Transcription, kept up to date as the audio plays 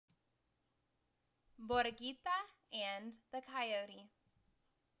Borreguita and the Coyote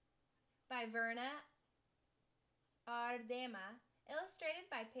by Verna Aardema, illustrated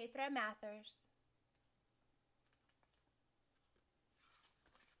by Petra Mathers.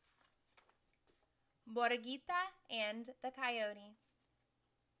 Borreguita and the Coyote.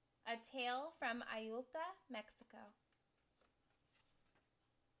 A tale from Ayutla, Mexico.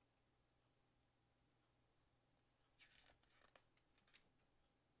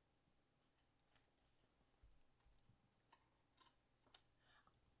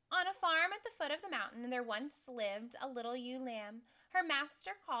 On a farm at the foot of the mountain, there once lived a little ewe lamb. Her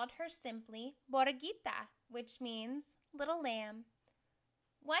master called her simply Borreguita, which means little lamb.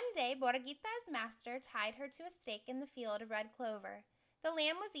 One day, Borreguita's master tied her to a stake in the field of red clover. The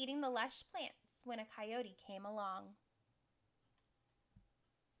lamb was eating the lush plants when a coyote came along.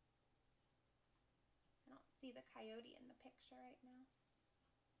 I don't see the coyote in the picture right now.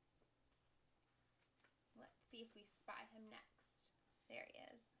 Let's see if we spy him next. There he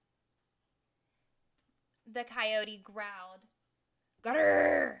is. The coyote growled,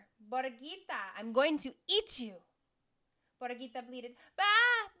 "Grrr! Borreguita, I'm going to eat you." Borreguita bleated,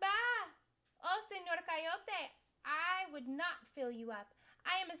 "Bah! Bah! Oh, Señor Coyote, I would not fill you up.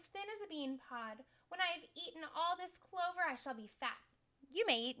 I am as thin as a bean pod. When I have eaten all this clover, I shall be fat. You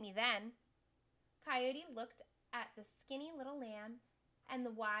may eat me then." Coyote looked at the skinny little lamb and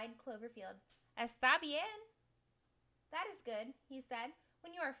the wide clover field. "Está bien." "That is good," he said.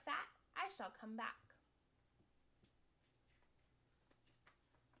 "When you are fat, I shall come back."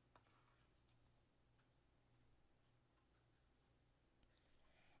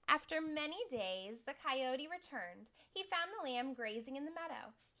 After many days, the coyote returned. He found the lamb grazing in the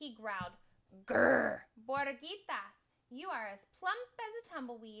meadow. He growled, "Grrr! Borreguita, you are as plump as a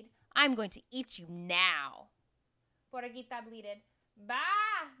tumbleweed. I'm going to eat you now." Borreguita bleated,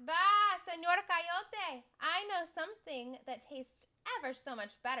 "Bah! Bah! Señor Coyote, I know something that tastes ever so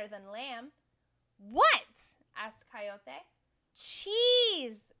much better than lamb." "What?" asked Coyote.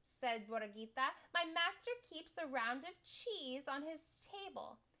 "Cheese," said Borreguita. "My master keeps a round of cheese on his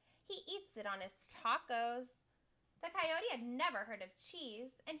table. He eats it on his tacos." The coyote had never heard of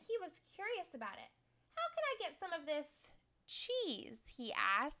cheese, and he was curious about it. "How can I get some of this cheese?" he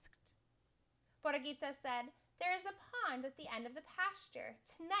asked. Borreguita said, "There is a pond at the end of the pasture.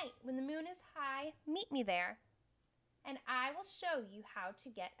 Tonight, when the moon is high, meet me there, and I will show you how to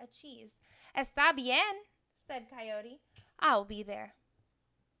get a cheese." "Está bien," said Coyote. "I'll be there."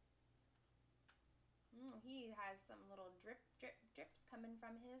 He has some little drips coming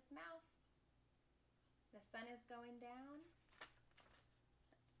from his mouth. The sun is going down.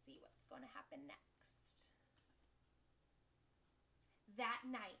 Let's see what's going to happen next. That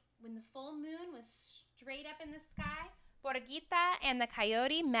night, when the full moon was straight up in the sky, Borreguita and the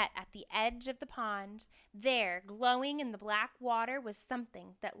coyote met at the edge of the pond. There, glowing in the black water, was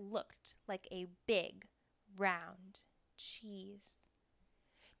something that looked like a big, round cheese.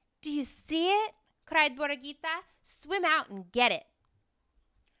 "Do you see it?" cried Borreguita. "Swim out and get it."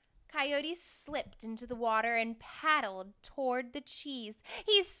 Coyote slipped into the water and paddled toward the cheese.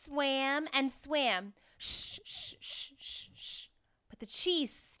 He swam and swam. Shh, shh, shh, shh, shh. But the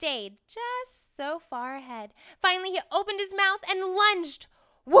cheese stayed just so far ahead. Finally, he opened his mouth and lunged.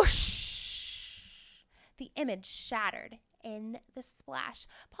 Whoosh! The image shattered in the splash.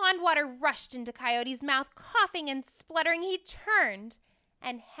 Pond water rushed into Coyote's mouth. Coughing and spluttering, he turned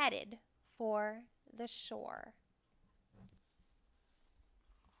and headed for the shore.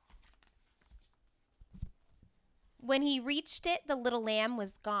 When he reached it, the little lamb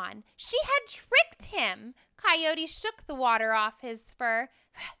was gone. She had tricked him. Coyote shook the water off his fur.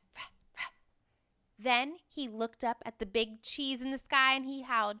 Then he looked up at the big cheese in the sky and he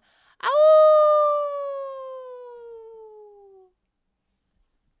howled, "Ow!"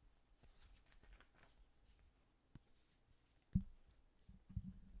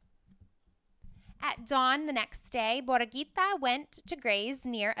 At dawn the next day, Borreguita went to graze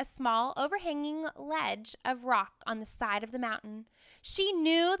near a small overhanging ledge of rock on the side of the mountain. She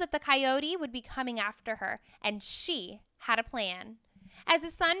knew that the coyote would be coming after her, and she had a plan. As the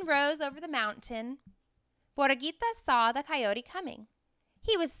sun rose over the mountain, Borreguita saw the coyote coming.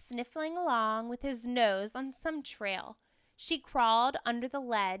 He was sniffling along with his nose on some trail. She crawled under the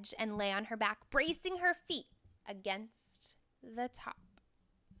ledge and lay on her back, bracing her feet against the top.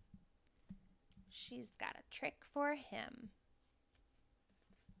 She's got a trick for him.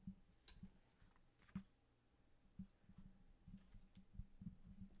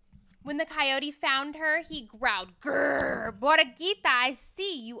 When the coyote found her, he growled, "Grrr! Borreguita, I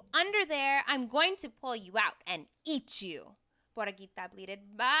see you under there. I'm going to pull you out and eat you." Borreguita bleated.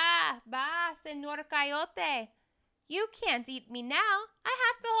 Bah, bah, Señor Coyote. You can't eat me now. I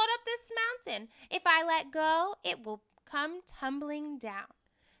have to hold up this mountain. If I let go, it will come tumbling down.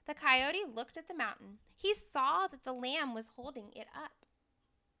 The coyote looked at the mountain. He saw that the lamb was holding it up.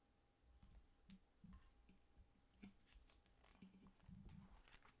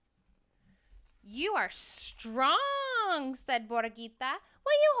 You are strong, said Borreguita.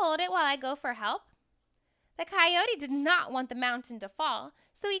 Will you hold it while I go for help? The coyote did not want the mountain to fall,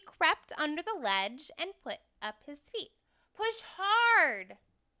 so he crept under the ledge and put up his feet. Push hard,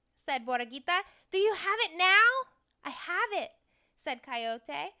 said Borreguita. Do you have it now? I have it, said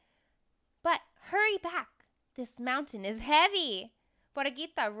Coyote. But hurry back. This mountain is heavy.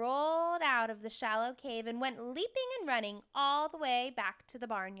 Borreguita rolled out of the shallow cave and went leaping and running all the way back to the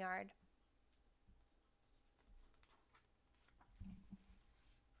barnyard.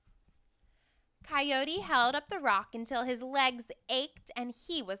 Coyote held up the rock until his legs ached and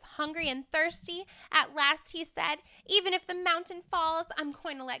he was hungry and thirsty. At last he said, even if the mountain falls, I'm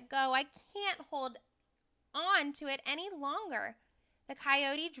going to let go. I can't hold on to it any longer. The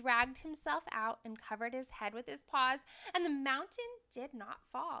coyote dragged himself out and covered his head with his paws, and the mountain did not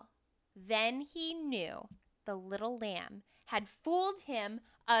fall. Then he knew the little lamb had fooled him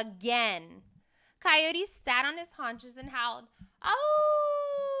again. Coyote sat on his haunches and howled, "Oh!"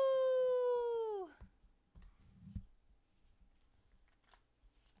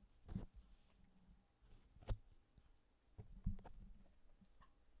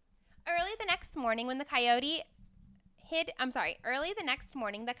 Early the next morning, the coyote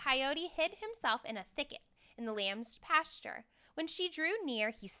hid himself in a thicket in the lamb's pasture. When she drew near,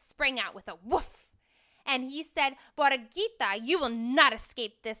 he sprang out with a woof, and he said, "Borreguita, you will not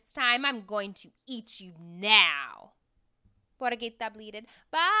escape this time. I'm going to eat you now." Borreguita bleated,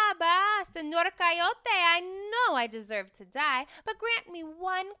 "Bah, bah, Señor Coyote, I know I deserve to die, but grant me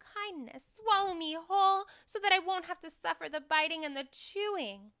one kindness. Swallow me whole so that I won't have to suffer the biting and the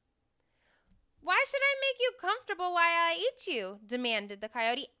chewing." "Why should I make you comfortable while I eat you?" demanded the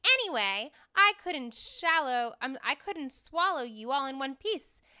coyote. "Anyway, I couldn't swallow you all in one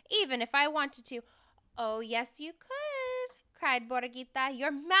piece, even if I wanted to." "Oh, yes, you could," cried Borreguita.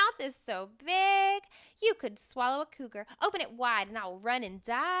 "Your mouth is so big. You could swallow a cougar. Open it wide, and I'll run and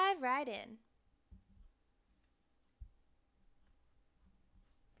dive right in."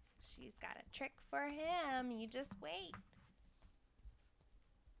 She's got a trick for him. You just wait.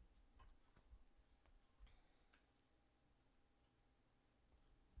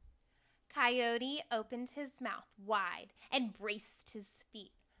 Coyote opened his mouth wide and braced his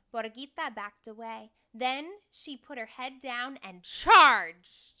feet. Borreguita backed away. Then she put her head down and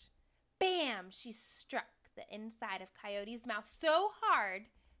charged. Bam! She struck the inside of Coyote's mouth so hard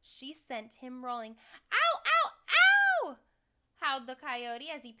she sent him rolling. "Ow, ow, ow!" howled the coyote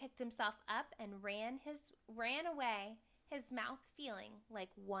as he picked himself up and ran away, his mouth feeling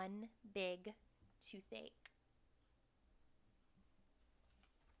like one big toothache.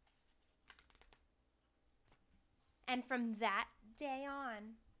 And from that day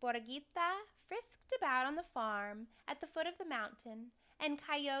on, Borreguita frisked about on the farm at the foot of the mountain, and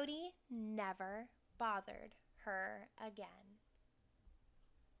Coyote never bothered her again.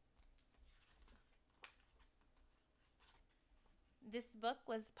 This book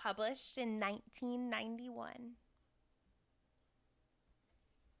was published in 1991.